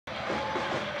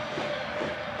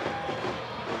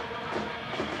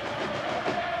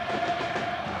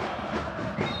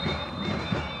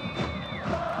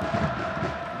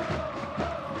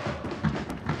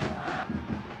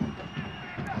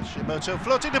Yamamoto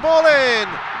floating the ball in.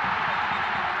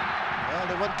 Well,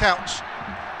 it won't count.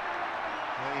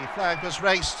 The flag was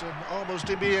raised almost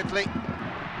immediately.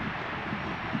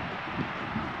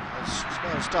 It's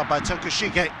well stopped by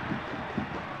Tokushige.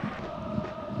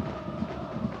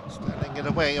 Standing in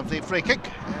the way of the free kick.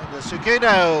 And the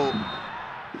Sugino.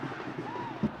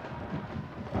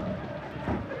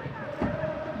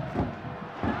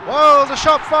 Well, the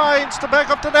shot finds the back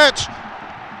of the net.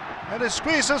 And it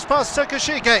squeezes past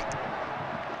Tokushige.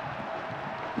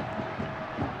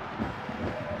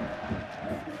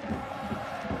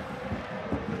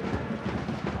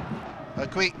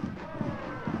 Agui.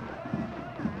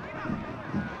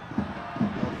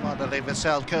 Well, finally,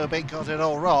 Vissel Kobe got it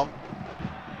all wrong.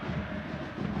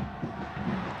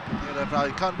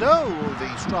 Kondo,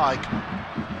 the strike.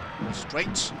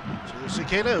 Straight to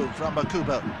Sugino from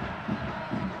Makubo.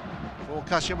 For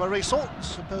Kashiwa Reysol,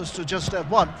 supposed to just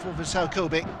have one for Vissel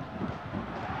Kobe.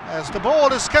 As the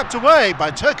ball is kept away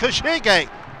by Tokushige.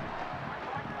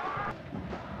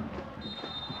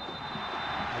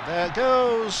 And there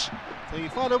goes the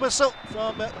final whistle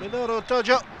from Minoru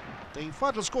Dojo. The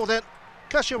final score then,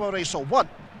 Kashiwa Reysol 1,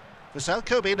 Vissel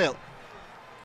Kobe 0.